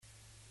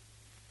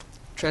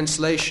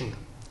Translation: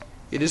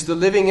 It is the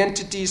living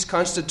entity's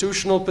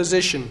constitutional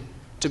position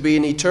to be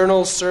an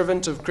eternal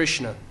servant of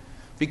Krishna,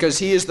 because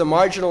he is the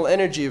marginal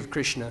energy of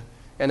Krishna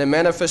and a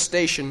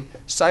manifestation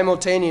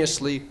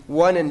simultaneously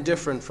one and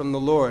different from the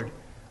Lord,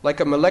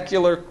 like a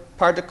molecular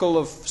particle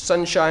of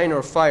sunshine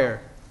or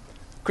fire.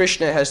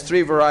 Krishna has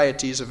three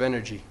varieties of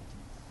energy.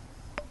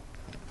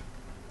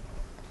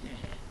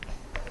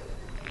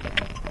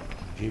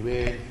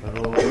 Jive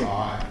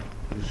Sarova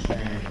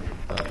Krishna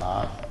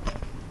Tathas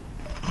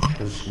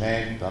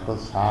Krishna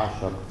Tatasa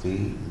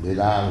Shakti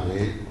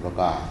Vedaved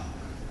Prakash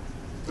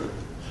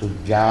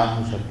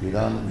Sujjam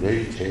Sakiram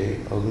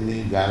Jaiche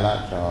Agni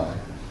Jala Choy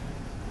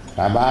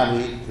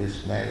Sabhavik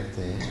Krishna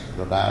Te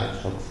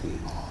Prakar Shakti.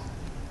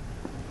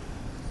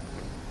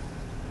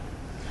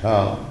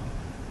 So,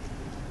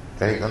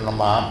 Chaitanya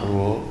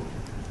Mahaprabhu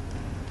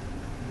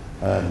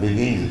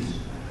begins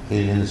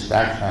his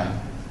instruction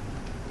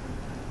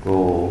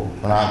to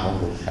Sanatana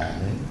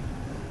Goswami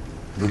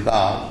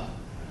because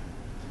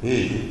he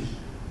is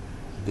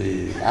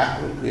the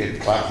appropriate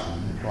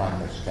person to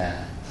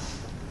understand.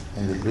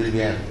 In the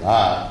previous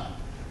verse,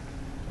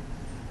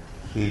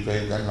 Sri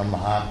Chaitanya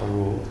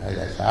Mahaprabhu has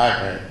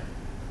asserted,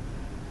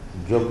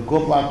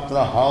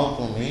 Yoggopatra how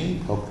to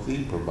me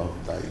bhakti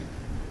prabhaktai.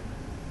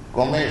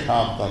 Kame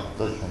sa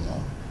tattva suna,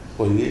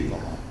 koye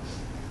kama.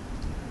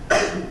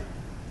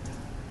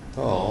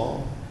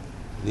 So,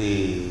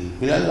 the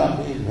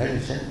philosophy is very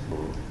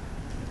simple,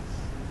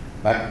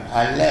 but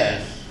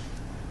unless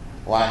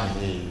one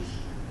is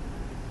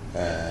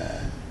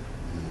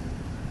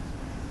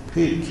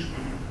fit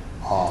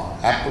or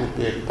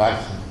appropriate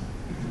person,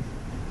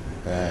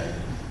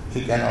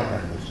 he cannot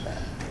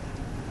understand.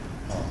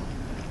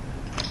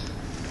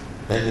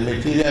 In the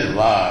material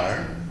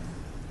world,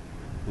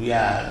 we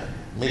are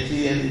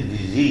materially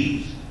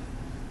diseased.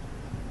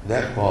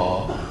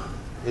 Therefore,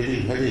 it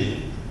is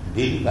very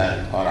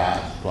difficult for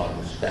us to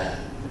understand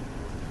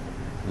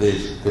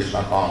this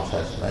Krishna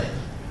consciousness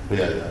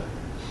philosophy.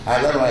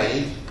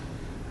 Otherwise,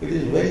 it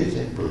is very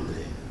simple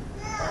thing.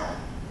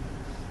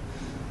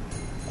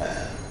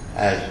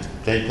 As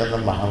Chaitanya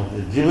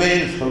Mahaprabhu,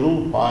 Jive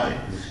Sarupa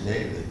Krishna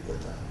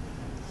Nityata.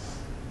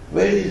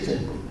 Very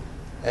simple.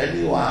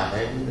 Everyone,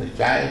 even a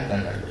child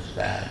can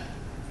understand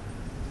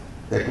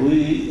that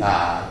we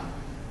are,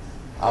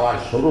 our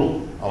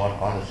Sarup, our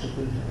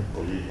constitutional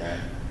position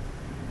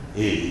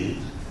is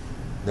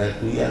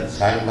that we are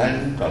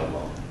servant of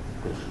Lord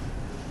Krishna.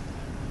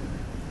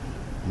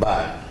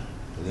 But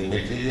the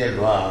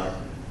material world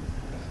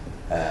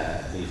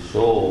is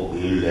so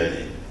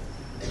bewildering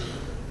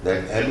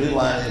that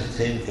everyone is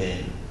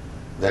thinking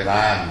that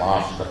I am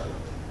master.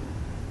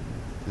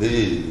 This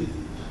is the disease.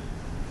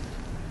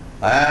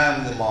 I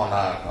am the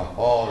monarch of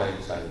all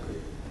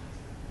exalted.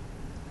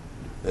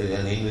 There is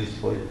an English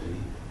poetry.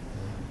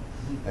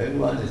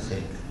 Everyone is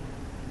thinking,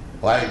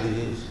 why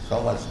there is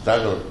so much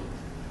struggle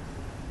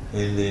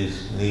in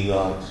this New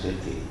York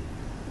City?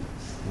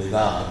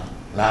 Because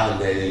now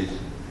there is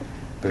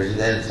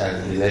presidential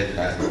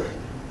election.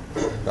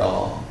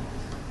 So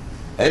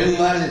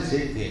everyone is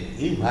thinking,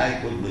 if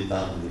I could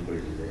become the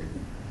president.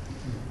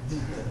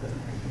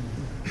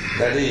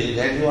 That is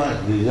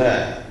everyone's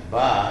desire.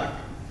 But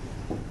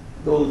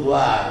those who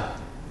are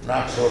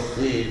not so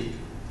fit,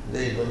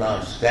 they do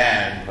not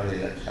stand for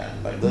election.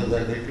 But those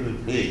are little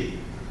fit,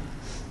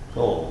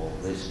 so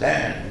they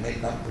stand, make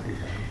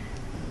competition.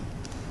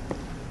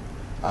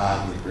 I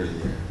am the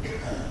president.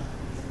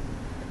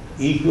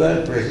 If you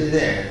are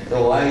president,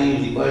 so why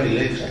you require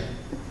election?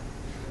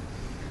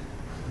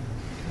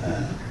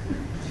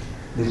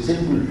 The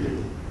simple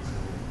truth.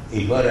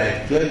 If you are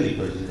actually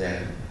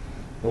president,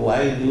 so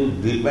why do you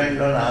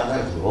depend on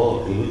others'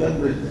 vote to become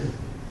president?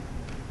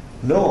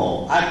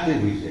 No,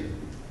 artificial.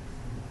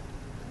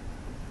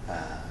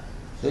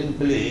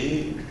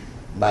 Simply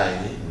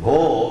by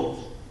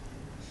votes,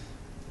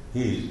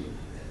 he is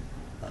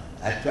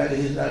president. Actually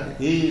he is not.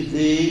 He is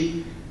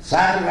the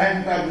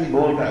servant of the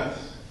voters.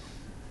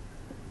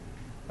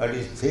 But he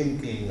is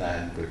thinking, I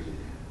am president.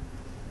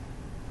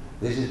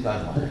 This is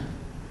not mine.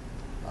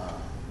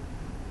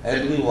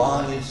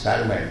 Everyone is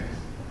servant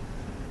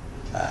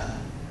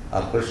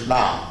of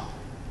Krishna.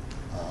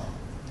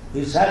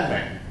 He is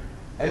servant.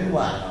 Every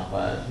one of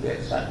us, we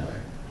are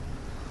servant.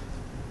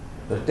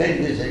 So take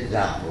this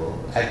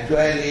example.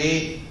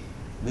 Actually,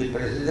 the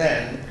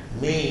president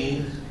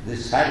means the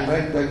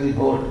servant of the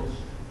voters.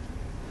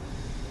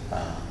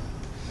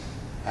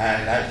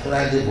 And as soon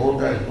as the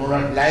voters do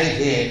not like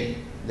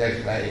him,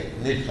 that's like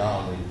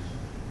Nixon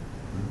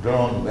is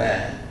drawn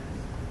back.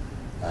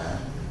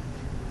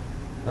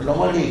 So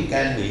nobody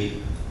can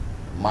be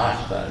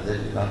master, that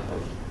is not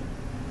possible.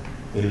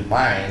 You'll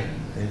find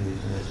in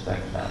this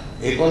instruction,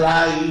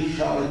 Ekala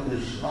Ishvara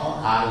Krishna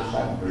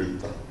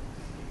Arsamrita.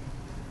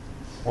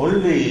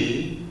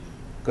 Only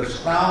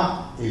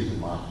Krishna is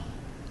master.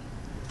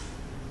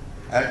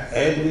 And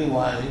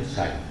everyone is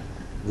silent.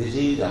 This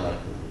is our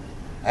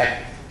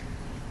position.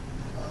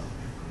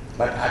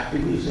 But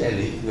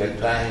artificially we are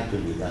trying to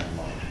become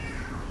master.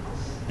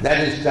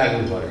 That is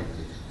struggle for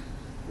existence.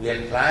 we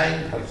are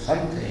trying for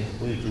something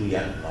which we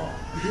are not.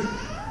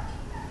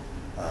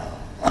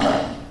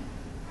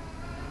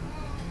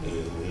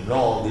 We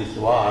know this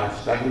world,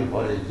 struggle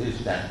for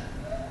existence,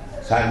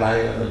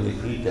 survival of the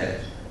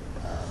fittest.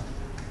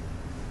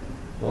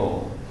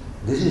 So,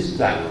 this is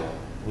struggle.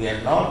 We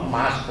are not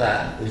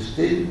master,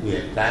 still we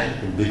are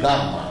trying to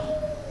become master.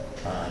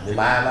 The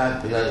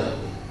Mayavad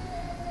philosophy,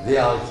 they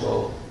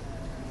also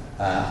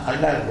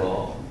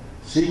undergo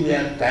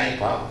severe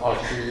type of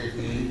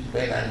austerities,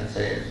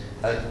 penances.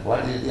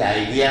 What is the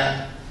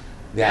idea?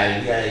 The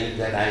idea is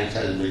that I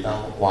shall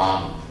become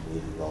one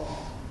with God.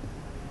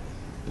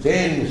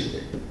 Same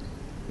mistake.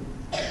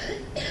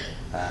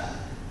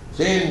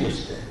 Same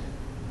mistake.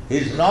 He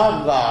is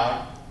not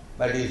God,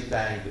 but he is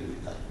trying to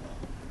become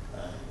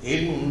God.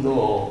 Even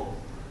though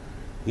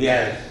he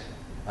has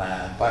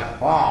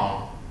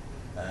performed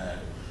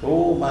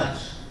so much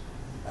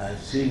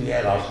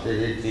severe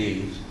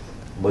austerities,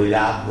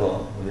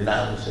 vairagya,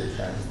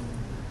 renunciation,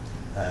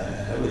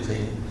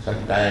 everything,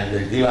 sometimes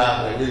they give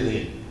up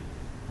everything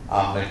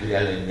of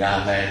material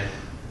enjoyment,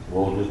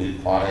 go to the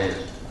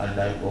forest,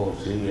 undergo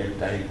severe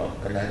type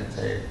of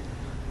penances.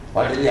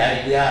 What is the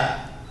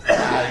idea?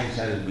 I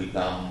shall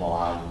become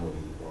one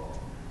with God.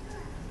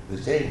 The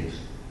same is.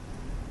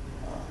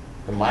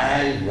 The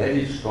Maya is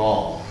very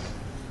strong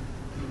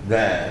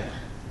that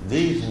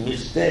these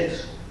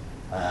mistakes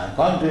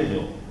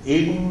continue.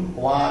 Even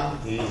one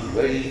is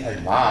very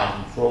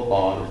advanced,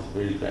 so-called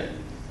spiritually.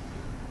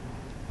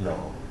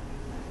 No.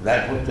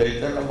 Therefore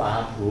Chaitanya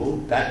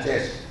Mahaprabhu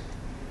touches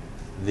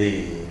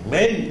the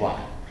main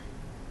point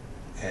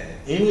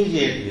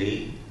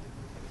immediately,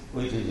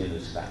 which is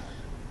instruction.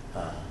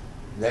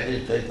 That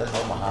is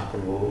Chaitanya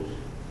Mahaprabhu's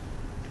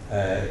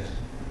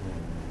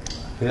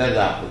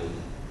philosophy.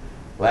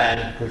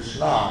 When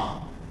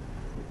Krishna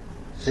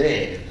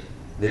says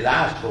the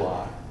last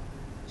word,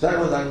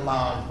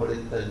 Sarvadharman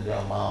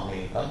Parityajya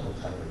Mamekam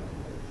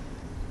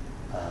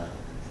Saranam,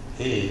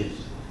 he is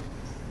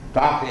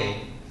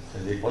talking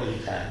in the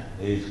position,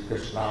 he is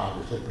Krishna,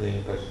 the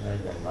Supreme Krishna,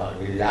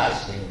 he is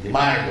asking,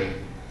 demanding,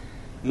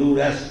 you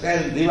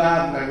rascal, give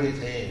up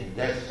everything,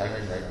 just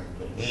surrender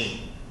unto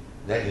me,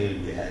 then you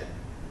will be happy.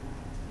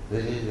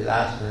 This is the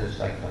last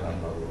instruction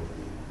of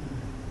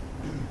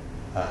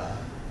Bhagavad.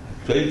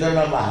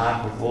 Chaitanya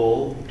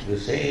Mahaprabhu, the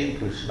same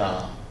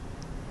Krishna,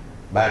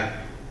 but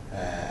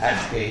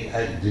acting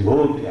as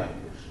devotee of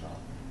Krishna.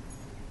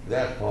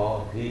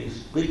 Therefore, he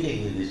is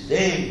speaking the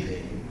same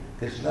thing.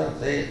 Krishna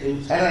says,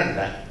 you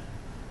surrender.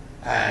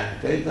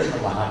 And Chaitanya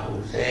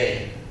Mahaprabhu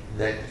says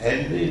that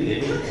every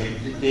living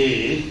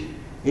entity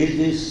is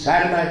the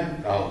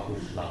servant of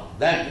Krishna.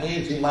 That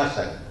means he must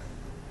surrender.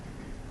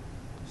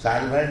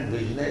 Servant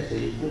business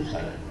is to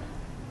surrender.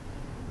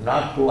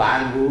 Not to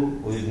argue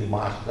with the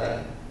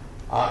master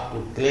or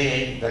to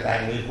claim that I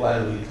am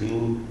equal with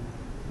you.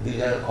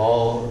 These are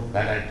all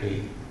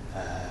vanity,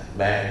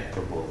 bad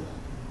proposals.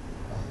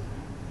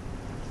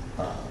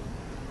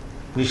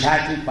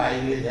 Pishachi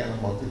paile jana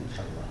mati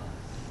chanda.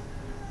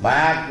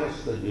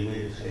 Mayagrasta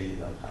jive sahi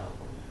dasa.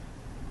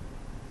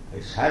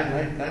 A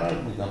servant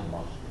cannot become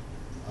master.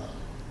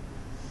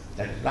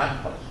 That is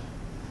not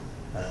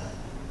possible.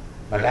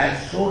 But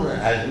as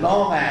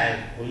long as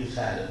we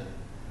shall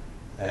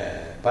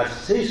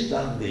persist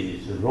on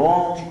this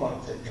wrong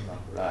conception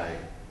of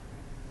life,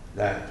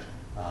 that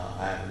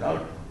I am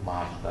not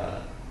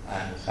master, I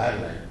am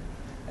servant,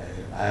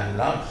 I am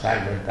not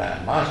servant, I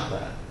am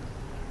master,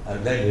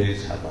 and then we will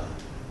suffer.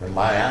 The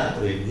Maya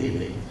will give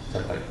me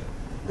suffering.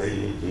 They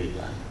will give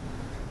life.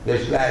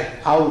 Just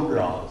like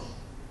outlaws,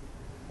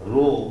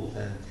 rogues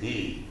and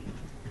thieves,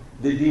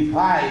 they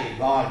defy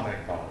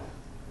government order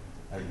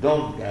and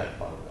don't care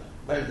for them.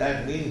 But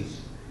that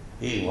means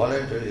he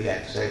voluntarily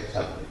accepts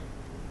suffering.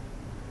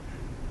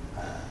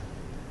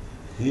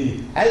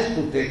 He has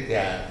to take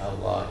care of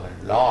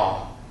government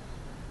law.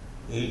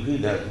 If he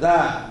does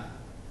not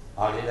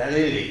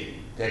ordinarily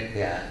take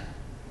care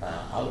of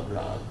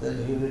outlaws,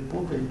 then he will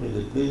put into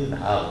the prison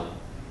house,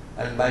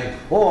 and by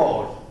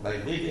force, by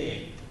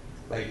beating,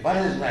 by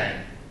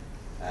punishment,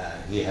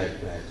 he has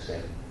to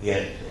accept.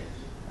 Yes,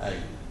 I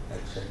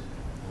accept.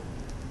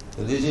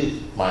 So this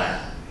is Maya.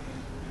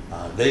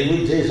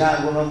 Devi Chesa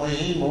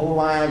Gunamahi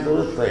Mohamaya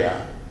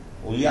Durastaya.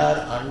 We are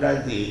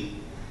under the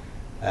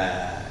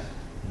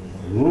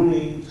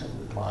rulings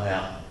of the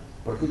Maya.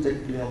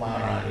 Prakritakriya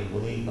Marani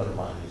Guni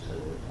Karmani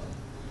Sarvata.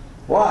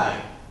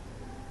 Why?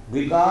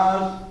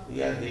 Because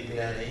we are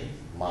declaring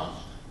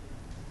master.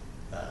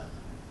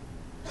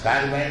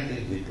 Servant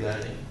is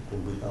declaring to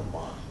become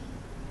master.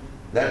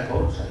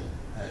 Therefore,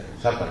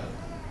 suffering.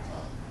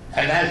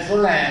 And as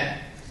soon as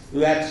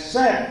you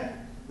accept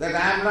that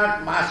I am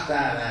not master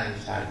and I am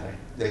servant,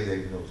 then there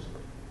is no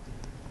suffering.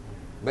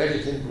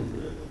 Very simple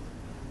to do.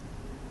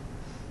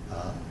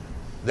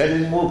 That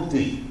is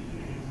mukti.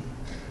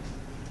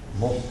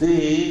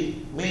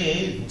 Mukti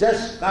means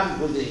just come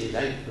to the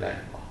right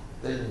platform.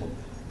 That is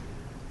mukti.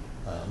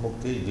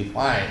 Mukti is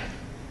defined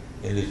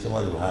in the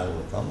Srimad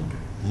Bhagavatam.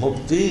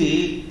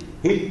 Mukti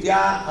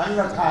hitya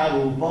annatha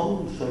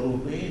rupam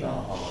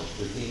sarupena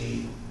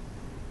avastati.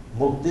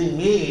 Mukti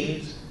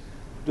means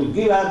to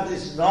give up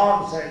this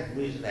nonsense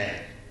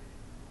business.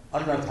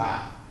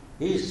 Annatha.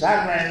 He is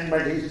servant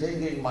but he is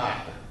thinking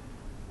master.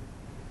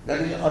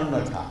 That is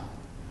annatha.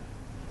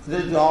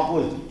 That is the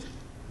opposite.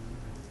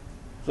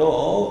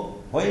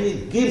 So, when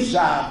he gives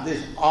up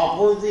this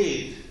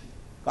opposite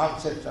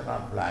conception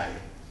of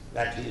life,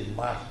 that he is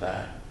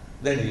master,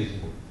 then he is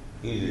moved.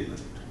 He is able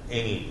to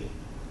anything.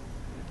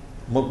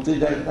 Mukti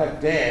does not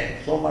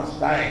take so much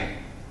time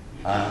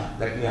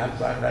that you have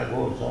to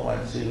undergo so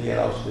much severe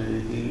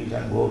austerities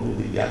and go to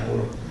the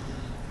jungle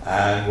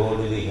and go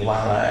to the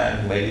Himalaya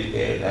and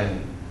meditate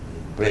and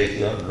press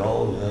your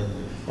nose and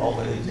so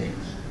many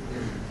things.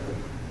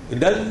 It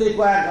doesn't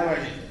require so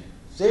anything.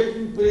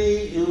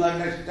 Simply you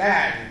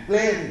understand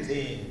plain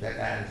thing that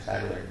I am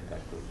servant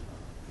of Krishna.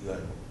 You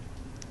are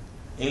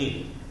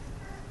anything.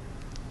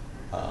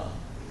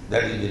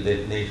 That is the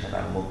definition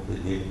of mukti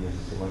given in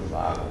Srimad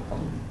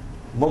Bhagavatam.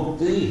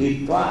 Mukti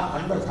hitva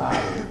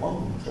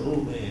annatharupam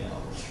sarupena.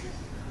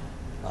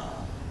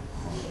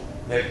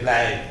 That's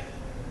like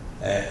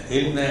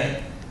in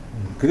a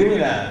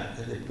criminal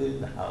in the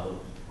prison house,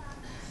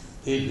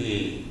 if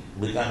he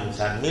becomes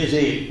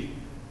submissive,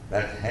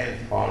 that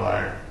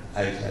henceforward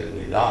I shall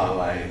be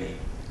law-abiding,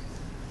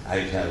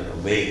 I shall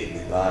obey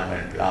the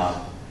government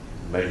law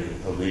very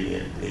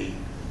obediently.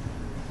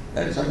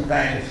 Then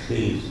sometimes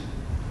he is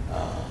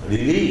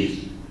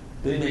released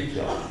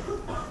prematurely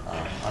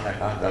on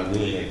account of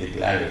doing a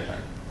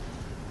declaration.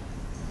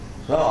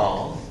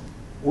 So,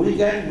 we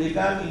can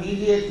become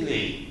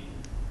immediately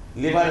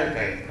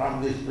liberated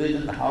from this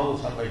prison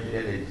house of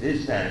material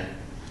existence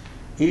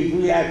if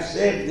we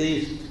accept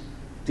this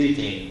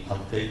teaching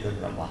of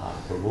Chaitanya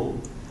Mahaprabhu,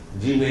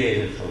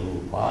 Jivera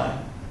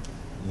Sarupa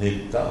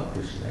Nitya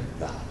Krishna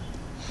Das.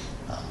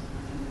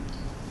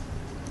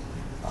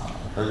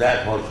 So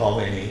therefore so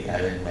many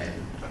arrangements.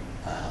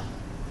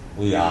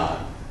 We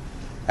are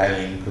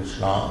having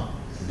Krishna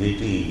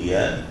deity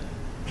here,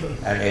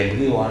 and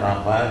every one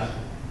of us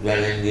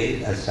will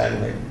engage as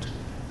servant.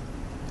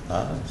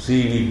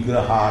 Sri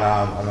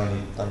Vigrahara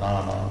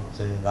Bharanittanana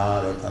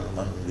Singharatan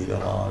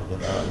Mandiram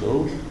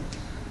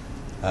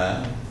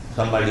Arjuna.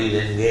 Somebody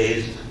is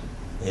engaged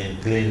in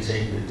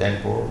cleansing the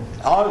temple,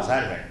 all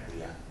servants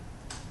we are.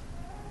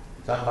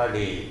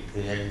 Somebody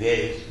is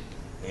engaged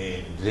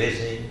in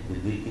dressing the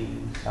deity,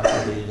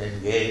 somebody is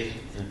engaged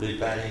in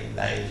preparing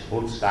nice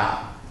food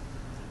stuff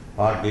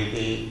for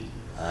deity,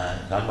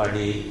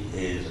 somebody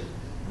is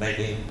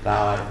making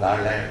flower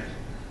garlands,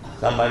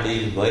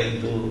 somebody is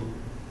going to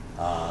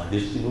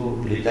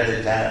distribute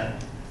literature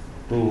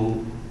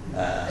to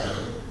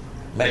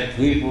make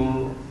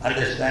people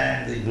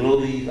understand the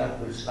glories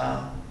of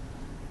Krishna.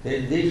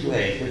 In this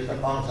way, Krishna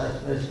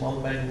consciousness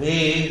movement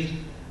means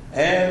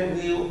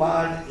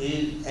everyone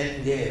is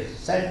engaged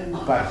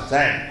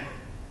 7%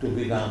 to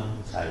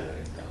become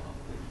servant of Krishna.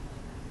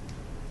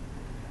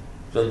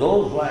 So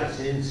those who are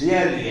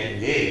sincerely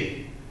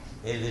engaged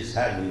in the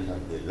service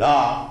of the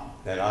law,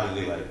 they are all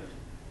liberated.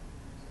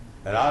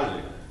 They are all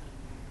liberated.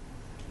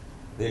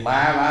 The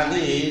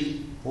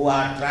Mayavadis who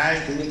are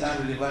trying to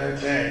become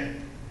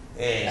liberated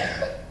in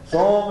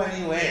so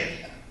many ways,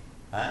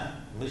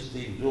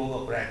 mystic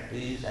yoga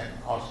practice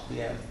and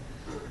austere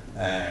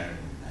and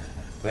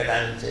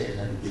penances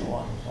and so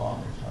on and so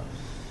on and so on.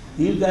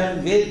 You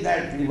can get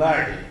that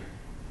liberty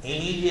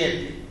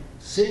immediately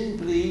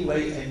simply by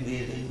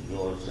engaging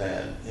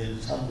yourself in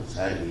some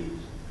service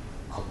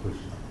of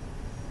Krishna.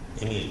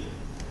 Immediately.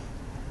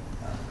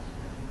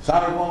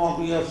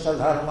 Sarvamapiya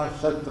dharma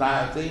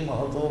satrayate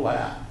mahato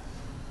bhaya.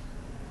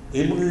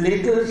 Even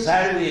little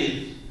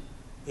service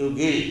you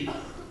give,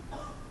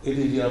 it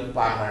is your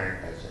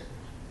permanent asset.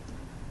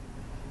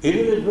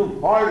 Even if you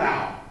fall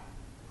down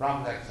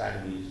from that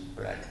service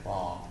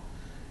platform,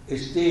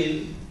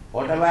 still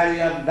whatever you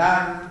have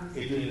done,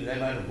 it will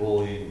never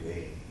go in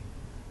vain.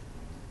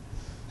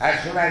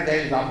 As soon as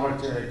there is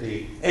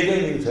opportunity,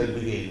 again you shall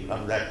begin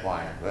from that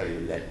point where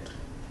you left.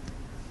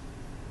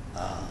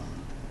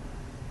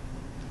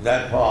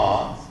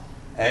 Therefore,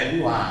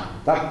 everyone,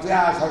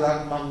 taktya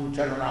sadharmam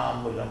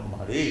charanambujam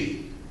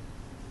hari,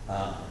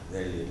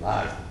 there is a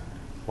verse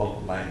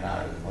spoken by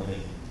Narada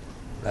Muni,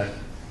 that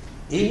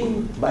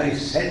even by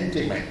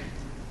sentiment,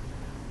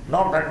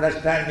 not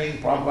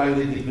understanding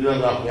properly the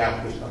philosophy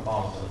of Krishna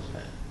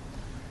consciousness,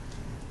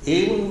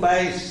 even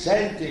by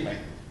sentiment,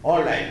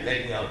 all right,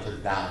 let me also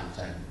dance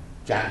and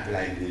chant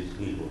like these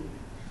people.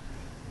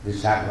 The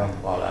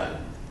saffron collar,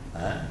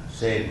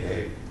 same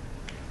head,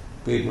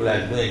 people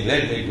are doing,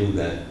 let me do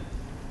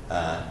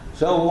that.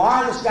 So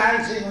once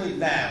dancing with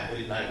them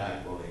will not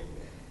have going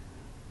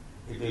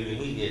there. It will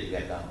immediately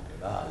get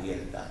counted. He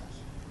has danced.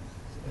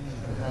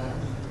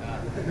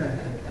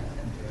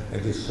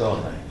 It is so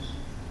nice.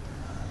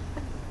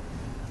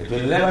 It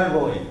will never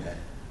go in there.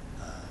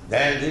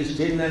 There these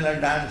children are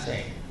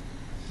dancing.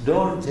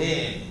 Don't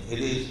think it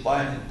is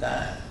point in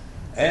time.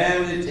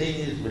 Everything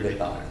is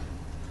recorded.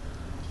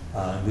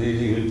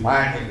 You will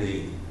find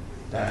in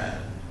the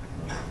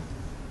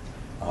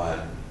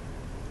our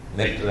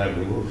nectar of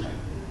devotion.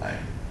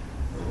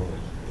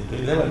 It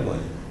will never go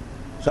in.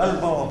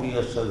 Salpamapi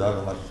yasya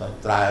dharmasya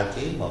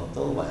trayate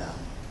bhakto vaya.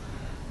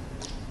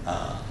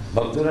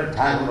 Bhaktivinoda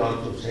Thakur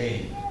also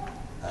saying,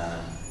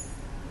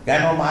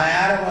 কেন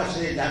মায়ার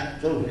বসে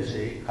যাচ্ছ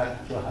ভেসে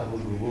খাচ্ছ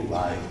হাবুডুবু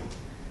ভাই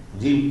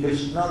জীব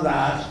কৃষ্ণ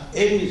দাস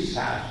এই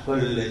বিশ্বাস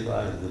করলে তো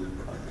আর দুঃখ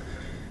নেই।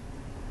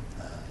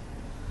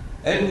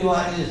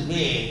 Everyone is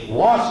being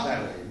washed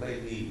away by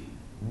the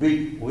big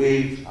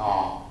waves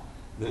of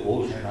the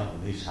ocean of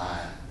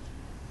desire.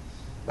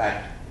 But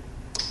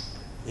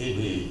if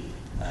we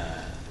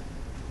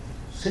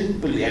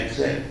simply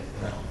accept,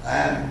 I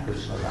am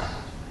Krishna das,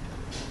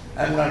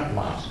 I am not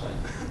master,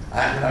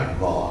 I am not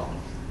God,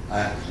 I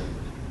am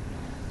simply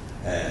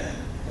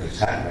a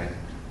servant.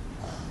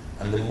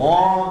 And the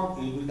more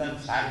you become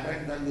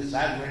servant of the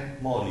servant,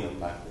 more you are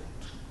perfect.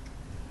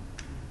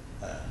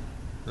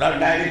 Not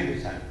directly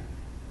servant.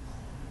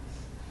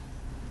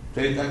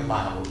 Chaitanya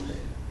Mahaprabhu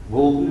said,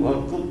 Gopi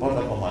Bhaktu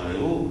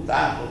Padapamalayu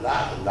Dasu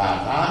Dasu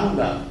Dasanu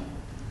Dasu.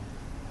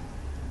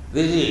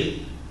 This is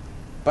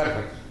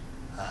perfect.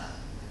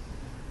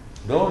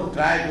 Don't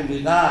try to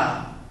become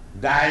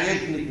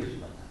directly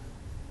Krishna.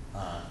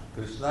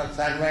 Krishna's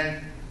servant,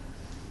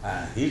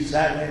 his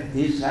servant,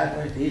 his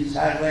servant, his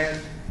servant,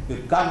 you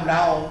come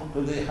down to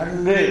the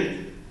 100th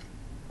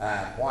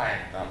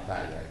point of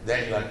servant, then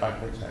you are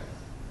perfect servant.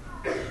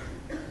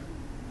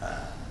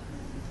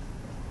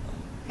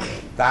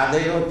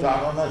 তাদেরও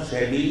চরণ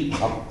সেবী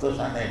ভক্ত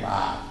সানে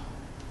বাস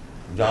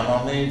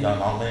জনমে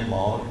জনমে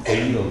মোর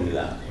এই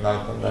অভিলাষ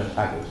নরোত্তম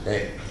ঠাকুর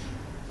said,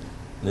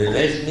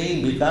 let me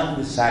become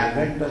the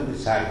servant of the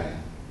servant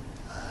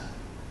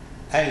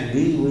and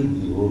live with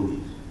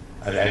devotees,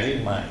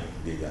 adding my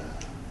desire.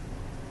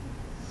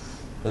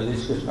 So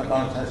this Krishna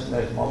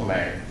consciousness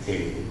movement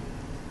is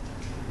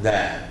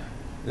that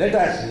let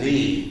us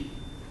live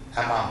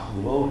among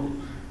devotees.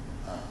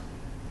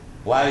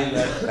 Why we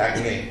are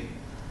struggling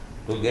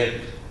to get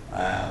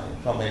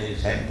so many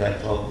centers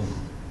open?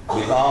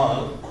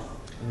 Because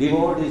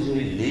devotees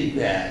will live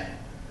there,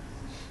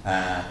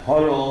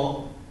 follow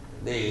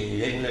the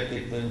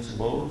regulative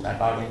principles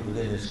according to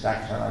the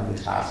instruction of the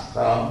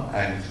Shastra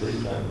and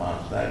spiritual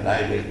master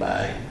guided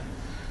by,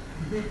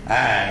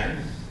 and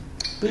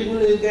people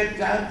will get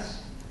chance.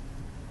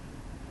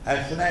 As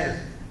soon as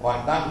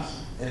one comes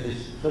in the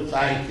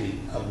society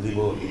of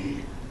devotees,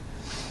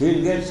 he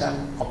will get some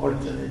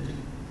opportunity.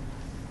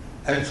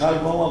 And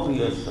Sarvama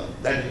Priyasya,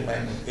 that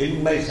is in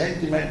my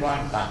sentiment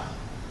one comes.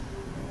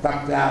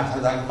 Taktya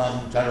sadharmam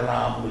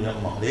charanam bhujam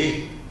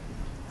mahari.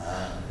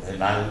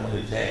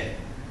 Narumani said,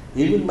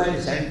 even by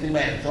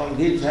sentiments, one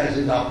gives us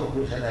his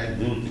occupational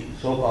duty,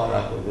 so-called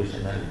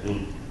occupational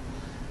duty.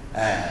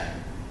 And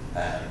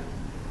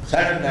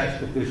surrenders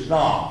to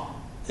Krishna,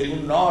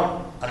 even not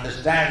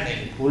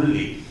understanding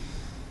fully.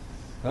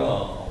 So,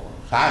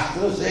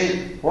 Shastra says,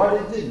 what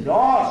is the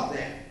loss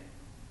there?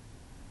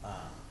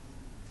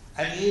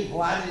 And if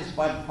one is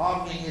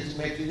performing his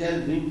material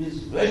duties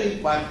very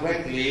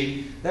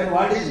perfectly, then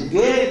what is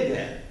gain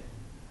there?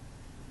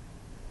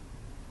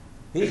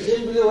 He is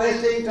simply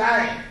wasting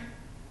time.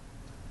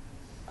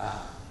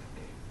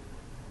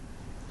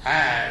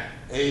 And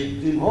a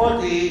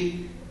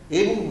devotee,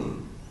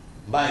 even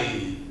by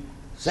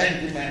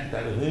sentiment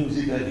or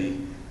whimsically,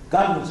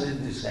 comes in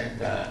the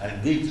center and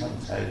gives some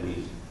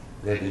service,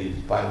 that is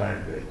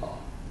permanent record.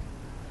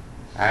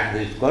 And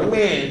these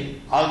Kurmis,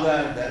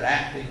 although they are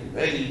acting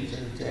very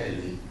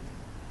sincerely,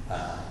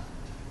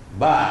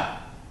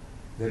 but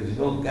there is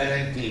no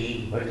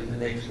guarantee what is the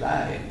next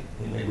life.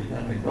 He may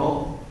become a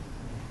dog.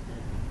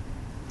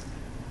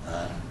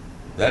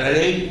 There are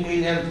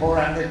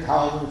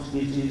 8,400,000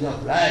 species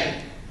of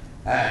life.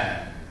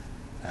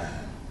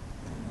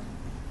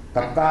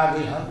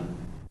 Tattadiham.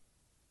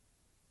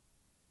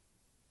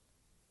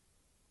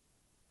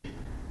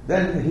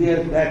 Then he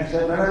has to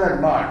accept another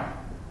God.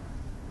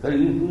 So if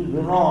you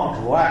do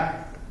not work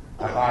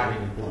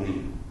according to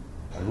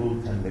the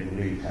rules and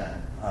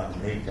regulations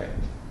of nature,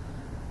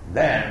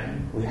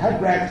 then we have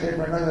to accept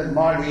another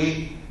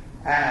body,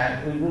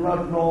 and we do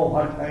not know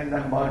what kind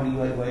of body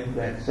we are going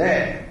to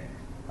accept.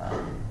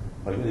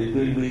 But it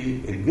will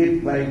be a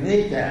gift by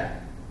nature.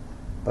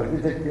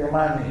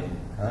 Patitakyamani.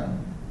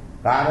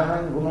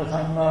 Karanam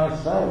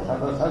gunasamnasa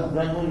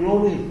sadasajjanu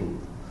yonitu.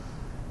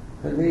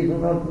 So they do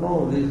not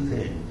know these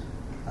things.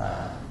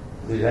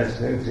 The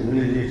Western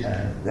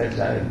civilization, that's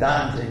why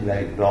dancing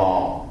like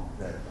dog.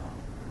 That's all.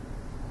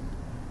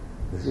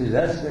 This is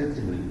Western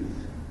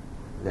civilization.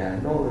 They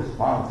have no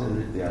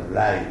responsibility of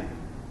life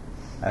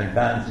and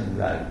dancing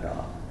like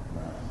dog.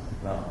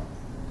 No.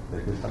 The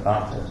Krishna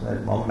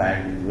consciousness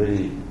movement is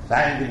very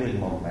scientific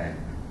movement.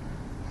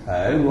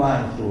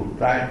 Everyone should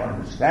try to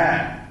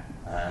understand.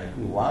 If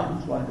you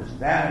want to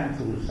understand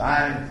through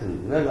science, through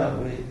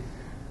philosophy,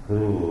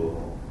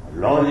 through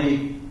logic,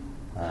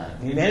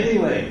 in any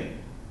way,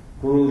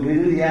 through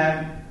religion,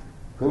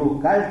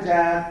 through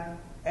culture,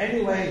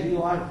 any way he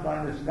wants to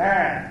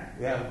understand,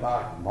 we have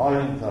got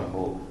volumes of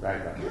books, try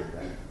to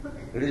understand.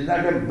 It is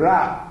not a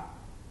bluff.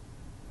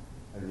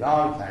 It is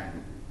all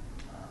scientific.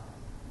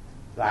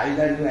 So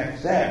either you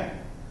accept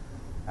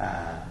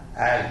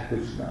as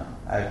Krishna,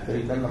 as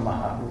Chaitanya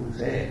Mahaprabhu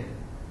said,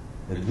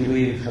 the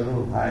Jive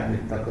Sarupaya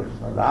Nitya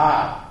Krishna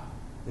Das,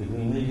 if you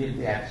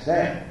immediately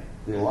accept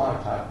the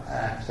words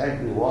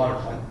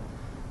of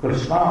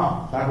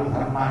Krishna, Sadhu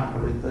Dharman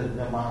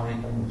Paritajya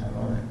Mamitam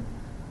Sanone,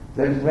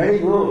 that is very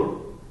good.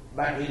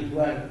 But if you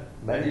are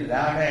very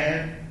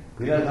learned,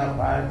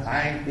 philosopher,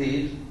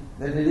 scientist,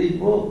 then there is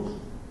books.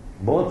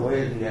 Both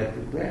ways we have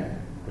to clear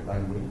to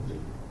convince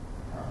you.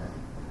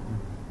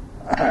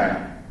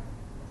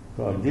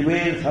 So,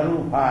 Jive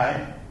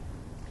Sarupaya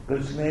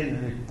Krishna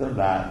Nitya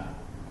Das,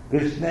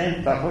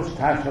 Krishna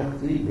Tapastha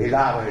Shakti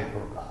Vedaved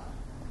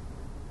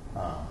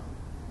Prakash.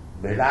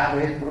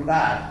 Vedaved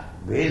Prakash,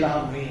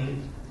 Veda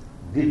means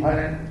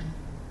different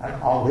and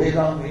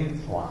Aveda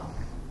means one.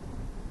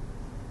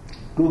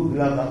 Two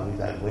philosophies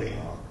are going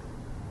on.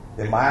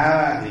 The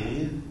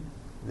Mayavadis,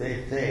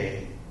 they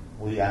say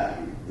we are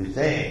the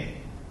same.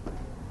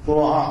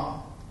 So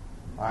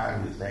I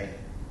am the same.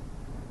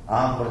 I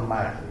am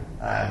Brahmasri,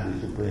 I am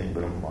the Supreme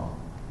Brahma.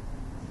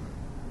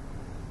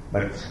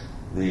 But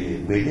the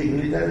Vedic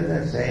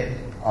literature says,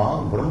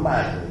 Aham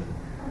Brahmasri.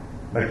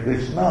 But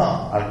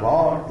Krishna, or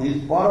God,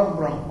 is Param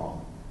Brahma.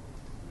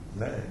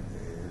 The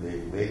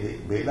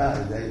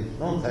Veda, there is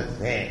no such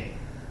thing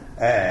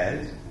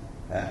as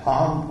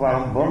Aham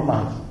Param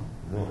Brahmasri.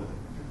 No.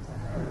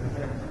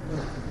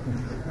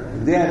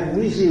 They are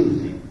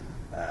misusing.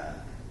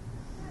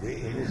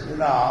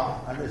 Instead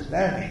of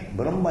understanding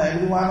Brahma,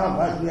 every one of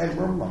us, we are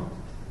Brahma.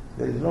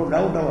 There is no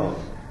doubt about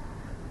it.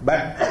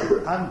 But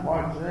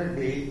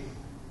unfortunately,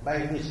 by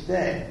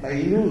mistake, by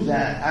illusion,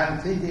 I am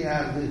thinking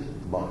of this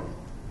body.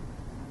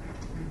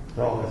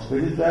 So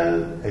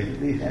spiritual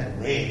education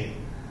means,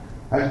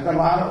 first of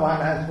all,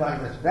 one has to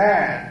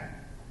understand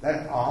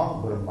that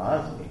Aham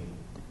Brahmasmi,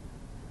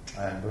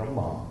 I am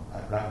Brahma, I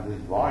am not this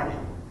body.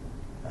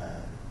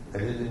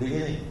 That is the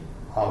beginning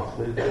of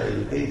spiritual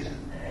education.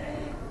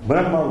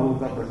 Brahma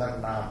Bhuta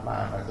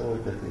Prasannatma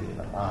Nasochati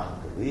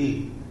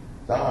Namantavi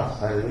Samas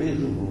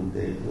Sarvesu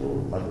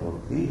Bhutesu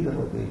Madhvakti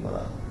Ravati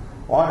Pada.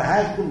 One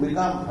has to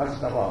become,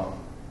 first of all,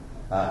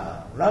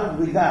 not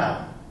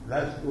become,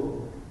 just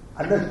to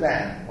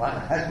understand,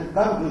 one has to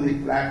come to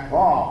the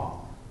platform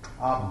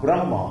of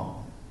Brahma,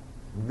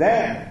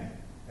 then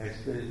a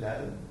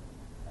spiritual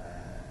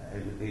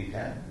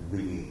education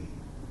begins.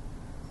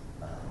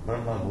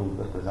 Brahma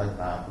Bhuta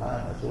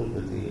Prasannatma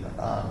Nasochati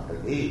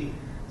Namantavi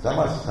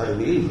Samas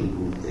Sarvesu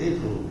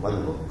Bhutesu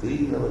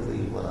Madhvakti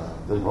Ravati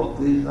Pada. The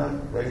bhakti is not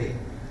very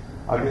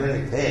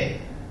ordinary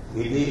thing.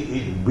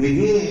 It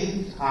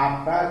begins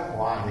after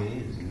one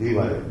is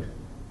liberated.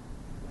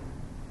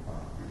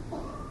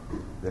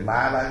 The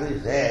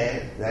Mayavadi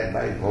says that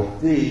by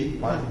bhakti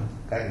one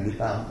can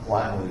become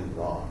one with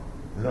God.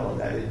 No,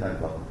 that is not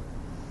bhakti.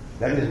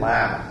 That is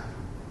Mayavadi.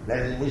 That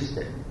is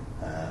mistake.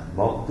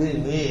 Bhakti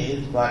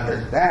means to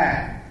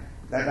understand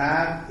that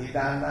I am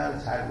eternal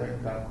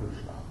servant of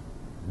Krishna.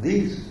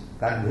 This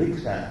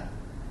conviction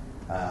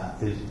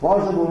is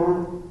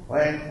possible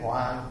when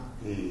one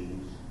is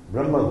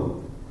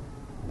Brahma-bhuta.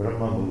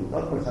 Brahma-bhuta,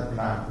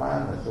 Prasannatma,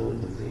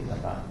 Nasochati,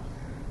 Naman.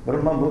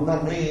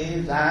 Brahma-bhuta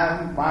means I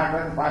am part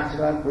and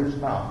parcel of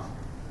Krishna.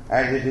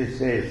 As it is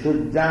said,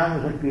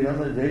 Sujjam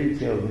Sakirana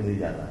Jaichya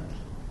Vinijana.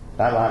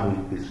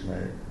 Savabhi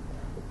Krishna.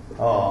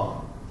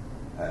 Oh,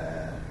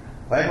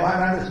 when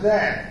one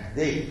understands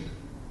this,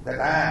 that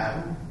I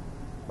am,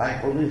 my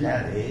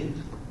position is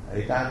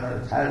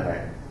eternal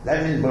servant,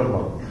 that is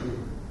Brahma.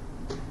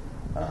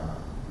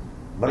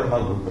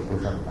 Brahma-bhuta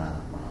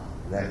Prasannatma.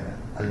 Then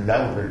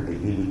undoubtedly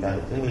he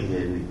becomes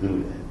immediately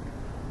Julian.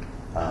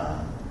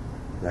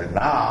 That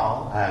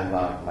now I have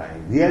got my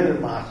real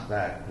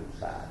master to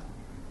serve.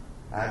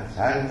 I am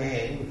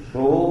serving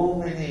so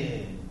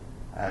many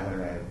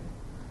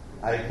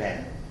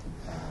items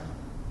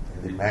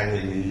in the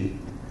family,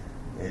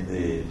 in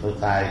the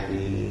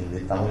society, in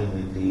the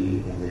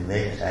community, in the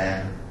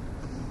nation,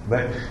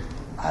 but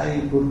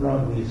I could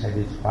not be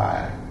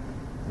satisfied.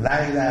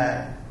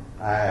 Neither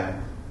I have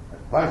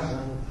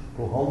persons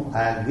to whom I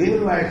have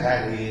given my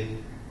service,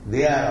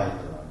 they are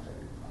also not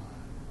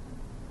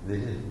satisfied.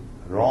 This is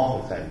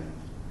wrong service.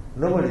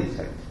 Nobody is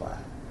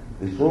satisfied.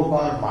 The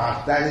so-called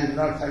master is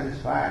not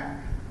satisfied,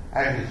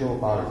 and the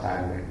so-called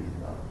servant is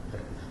not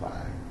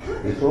satisfied.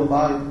 The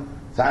so-called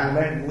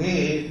servant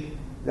means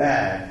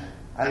that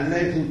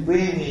unless you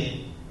pay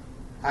me,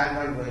 I am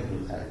not going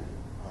to serve you.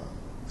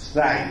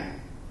 Strike.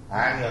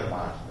 I am your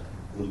master.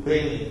 You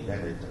pay me, that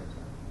is your servant.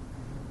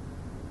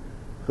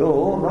 So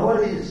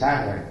nobody is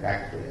servant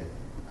actually.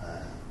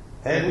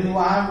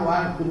 Everyone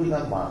wants to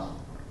become master,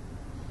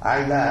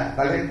 either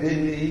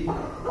collectively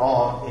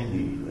or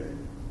individually.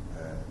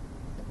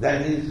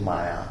 That is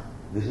Maya.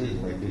 This is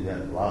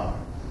material world.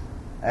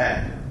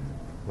 And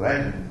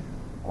when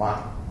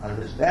one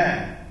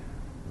understands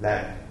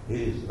that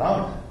he is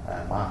not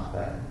a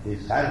master, he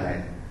is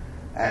servant,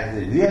 and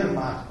the real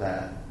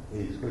master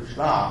is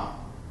Krishna,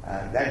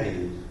 that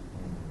is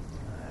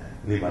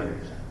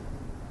liberation.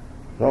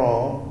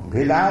 So,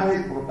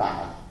 Bhidavid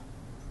Prakash.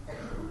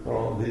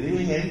 So, the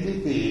living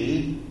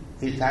entity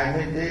is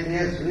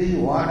simultaneously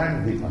one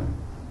and different.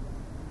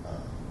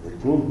 the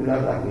two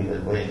philosophies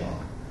are going on.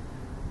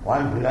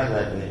 One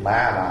philosophy,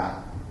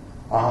 Maya,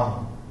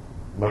 Aham,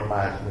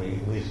 Brahmasmi,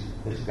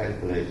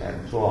 miscalculation,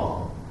 and so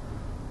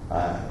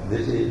on.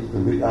 This is to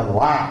become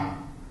one.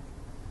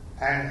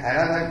 And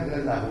another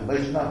philosophy,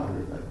 Vaishnava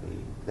philosophy,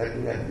 that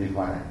we are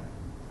different.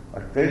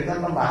 But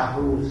Chaitanya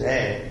Mahaprabhu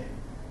said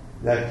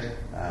that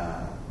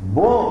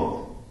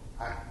both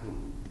are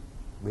true.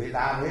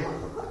 Veda.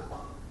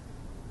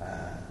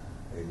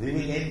 A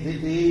living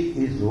entity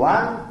is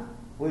one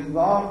with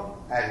God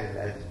as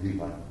well as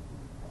different.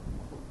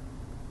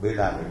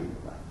 Veda.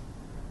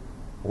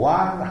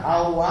 One,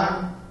 how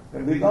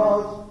one?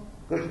 Because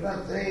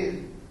Krishna says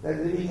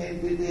that living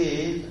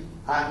entities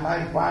are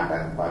my part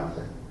and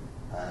parcel.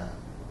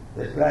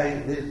 That's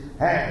like this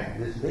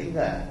hand, this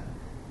finger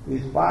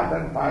is part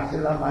and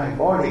parcel of my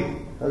body.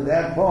 So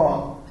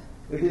therefore,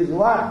 it is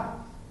one.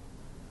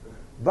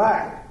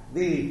 But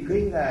the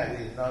finger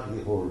is not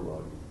the whole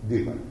body,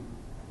 different.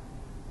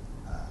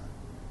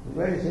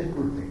 Very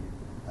simple thing.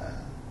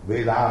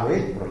 Veda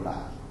Ved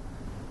Prakash.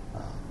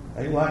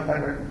 Anyone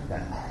can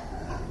understand.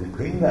 The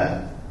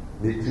finger,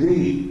 the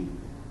tree,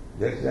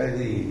 just like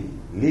the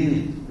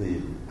leaves,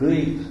 the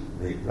twigs,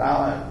 the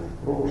flowers, the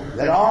fruit,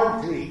 they are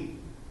all tree.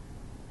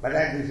 But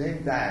at the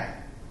same time,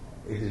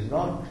 it is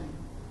not tree,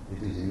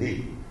 it is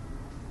leaf,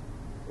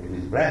 it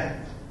is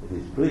branch, it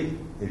is twig,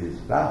 it is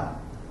flower.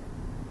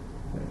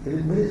 It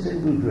is very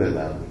simple to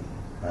allow me.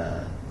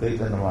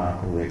 Chaitanya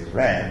Mahaprabhu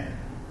explained,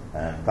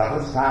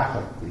 Tapasya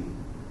Shakti,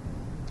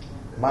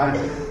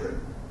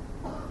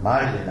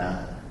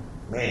 margina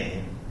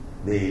means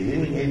the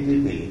living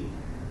entity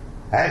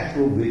has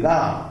to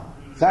become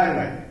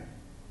servant.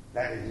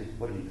 That is his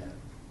position.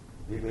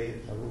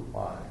 Vive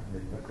Sarupa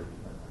Nitya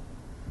Krishna.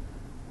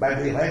 But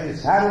when the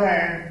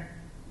servant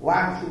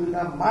wants to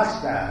become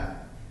master,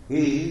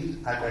 he is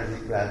under the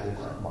classes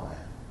of Maya.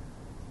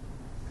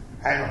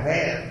 And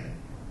when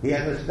he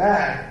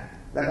understands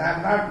that I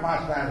am not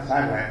master and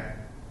servant,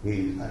 he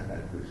is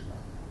under Krishna.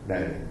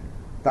 That is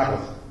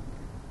tapasya.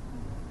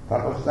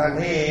 Tapasya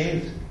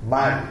means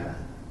margina.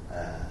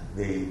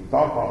 The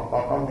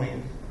tapa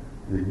means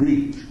the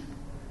beach.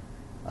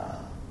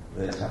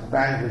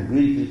 Sometimes the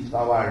beach is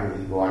covered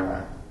with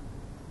water,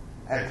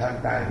 and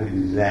sometimes it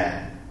is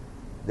land.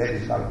 That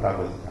is called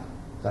tapasya.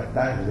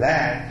 Sometimes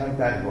land,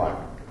 sometimes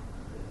water.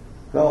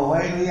 So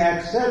when we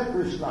accept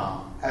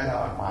Krishna as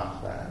our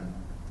master,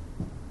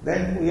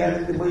 then we are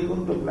in the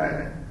Vaikuntha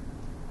planet.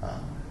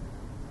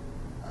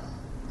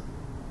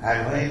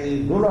 And when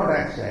we do not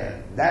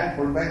accept, that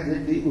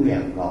propensity we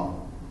have got.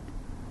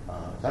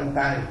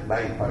 Sometimes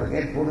by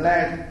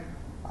forgetfulness,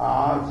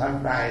 or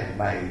sometimes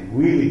by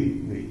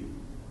willingly.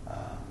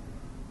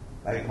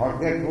 By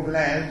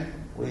forgetfulness,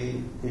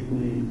 if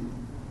we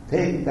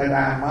think that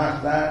I am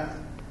master,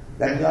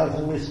 that is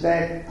also a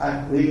mistake.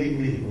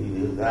 Unwillingly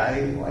we will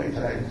die. Why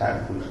should I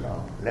serve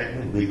Krishna? Let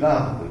me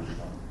become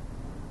Krishna.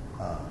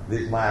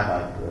 This is my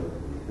master.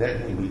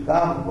 Let me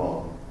become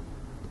God.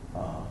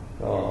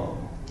 So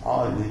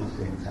all these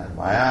things are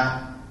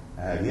Maya.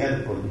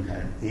 Real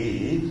position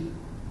is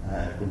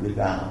to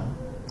become,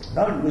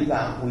 not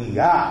become we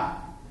are,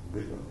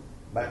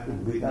 but to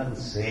become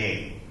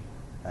sane.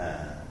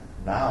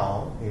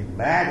 Now in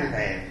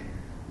madness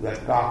we are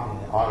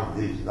talking all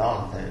this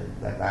nonsense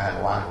that I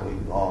am one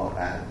with God,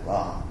 I am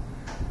God.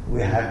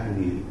 We have to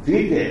be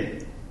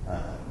treated.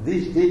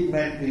 This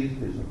treatment is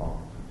Krishna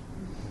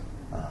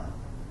consciousness.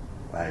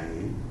 By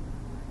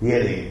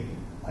hearing,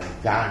 by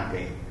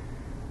chanting,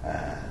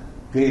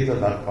 Krita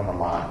Darpana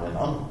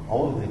Marjana,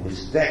 all the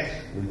mistakes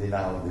within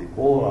the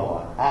core of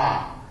our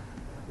heart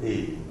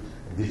is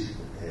this.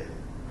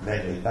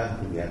 Then we come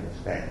to the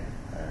understanding.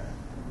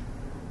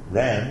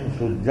 Then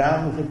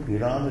Sujyamusa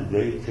Kiran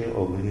Jaitse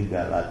Ogni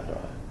Jalacha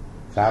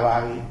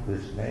Savami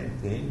Krishna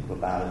Tin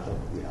Prakaras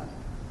Viha.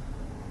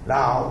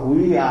 Now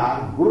we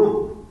are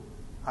grouped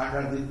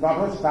under the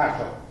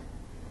Tapasya,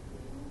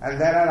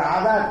 and there are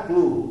other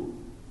two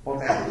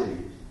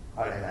potencies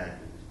or energies.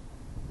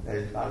 There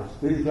is called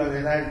spiritual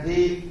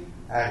energy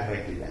and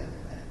material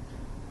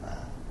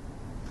energy.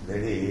 That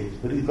is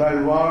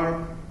spiritual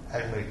world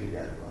and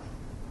material world.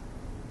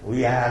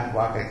 We have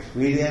got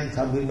experience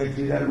of the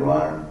material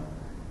world,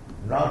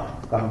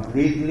 not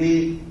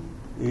completely.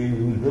 We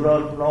do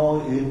not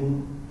know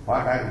in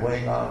what are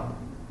going on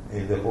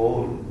in the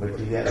whole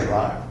material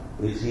world.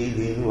 We see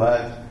the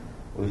universe,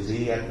 we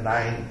see at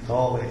night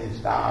so many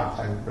stars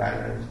and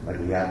planets, but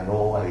we have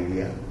no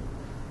idea.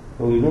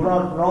 So we do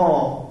not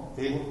know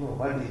even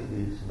what is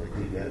this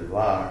material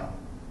world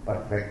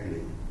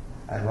perfectly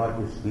and what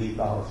to speak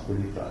of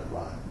spiritual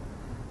world.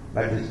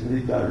 But the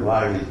spiritual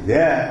world is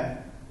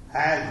there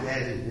as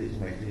there is this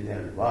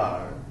material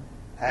world,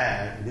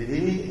 and the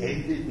living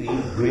entity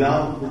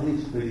belongs to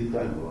the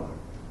spiritual world.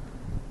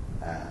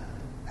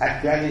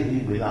 Actually he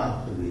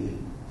belongs to the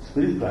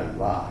spiritual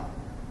world.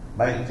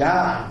 By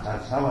chance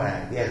or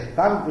somewhere he has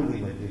come to the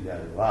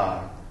material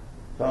world.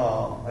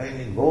 So when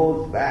he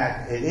goes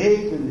back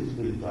again to the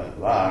spiritual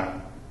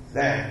world,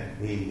 then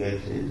he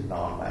gets his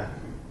normal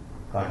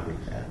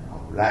condition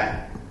of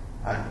life.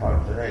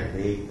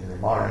 unfortunately, in the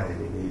modern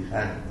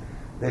education,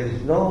 there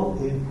is no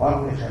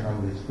information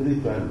of the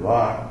spiritual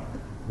world,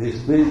 the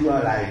spiritual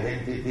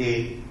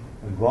identity,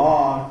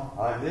 God,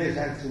 or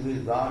relationship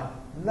with God,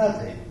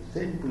 nothing.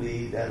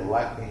 Simply they are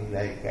working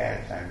like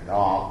cats and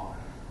dogs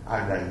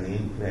under the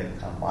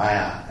influence of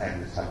Maya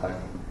and the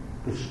suffering.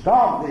 To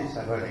stop this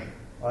suffering,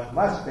 one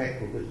must take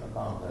to Krishna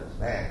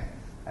consciousness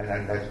and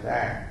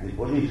understand the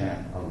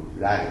position of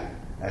his life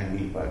and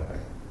be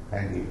perfect.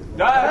 Thank you.